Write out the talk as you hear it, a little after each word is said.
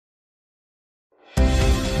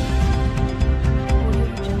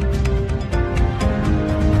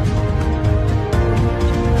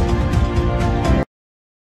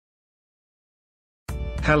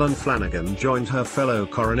Helen Flanagan joined her fellow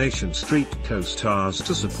Coronation Street co-stars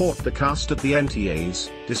to support the cast at the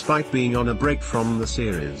NTAs, despite being on a break from the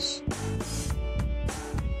series.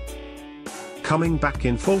 Coming back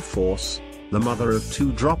in full force, the mother of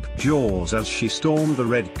two dropped jaws as she stormed the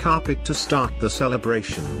red carpet to start the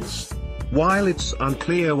celebrations. While it's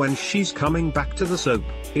unclear when she's coming back to the soap,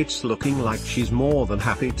 it's looking like she's more than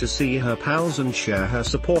happy to see her pals and share her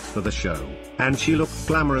support for the show, and she looked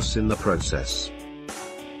glamorous in the process.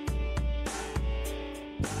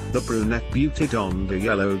 The brunette beauty donned a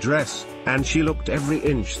yellow dress, and she looked every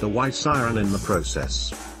inch the white siren in the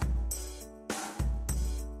process.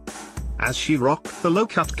 As she rocked the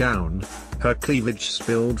low-cut gown, her cleavage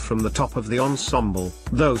spilled from the top of the ensemble,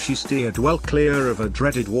 though she steered well clear of a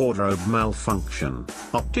dreaded wardrobe malfunction,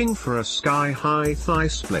 opting for a sky-high thigh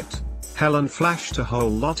split. Helen flashed a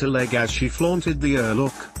whole lot of leg as she flaunted the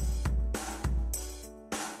look.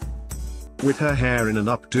 With her hair in an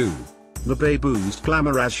updo, the babe oozed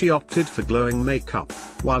glamour as she opted for glowing makeup,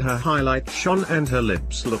 while her highlight shone and her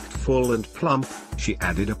lips looked full and plump. She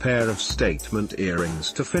added a pair of statement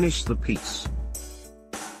earrings to finish the piece.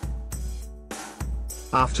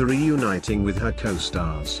 After reuniting with her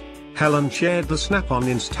co-stars, Helen shared the snap on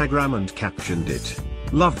Instagram and captioned it,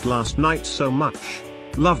 "Loved last night so much.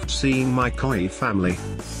 Loved seeing my koi family."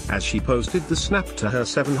 As she posted the snap to her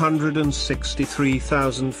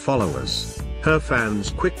 763,000 followers, her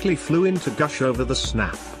fans quickly flew in to gush over the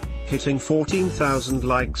snap, hitting 14,000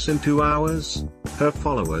 likes in 2 hours. Her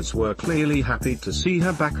followers were clearly happy to see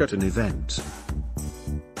her back at an event.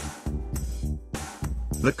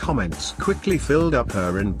 The comments quickly filled up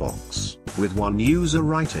her inbox, with one user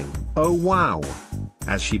writing, "Oh wow,"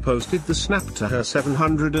 as she posted the snap to her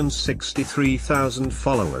 763,000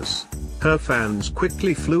 followers. Her fans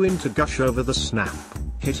quickly flew in to gush over the snap,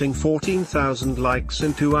 hitting 14,000 likes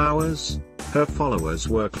in 2 hours. Her followers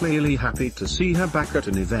were clearly happy to see her back at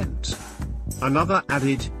an event. Another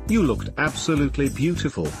added, "You looked absolutely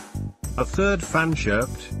beautiful." A third fan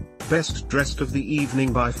chirped, "Best dressed of the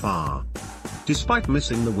evening by far." Despite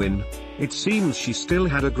missing the win, it seems she still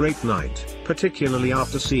had a great night, particularly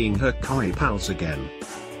after seeing her koi pals again.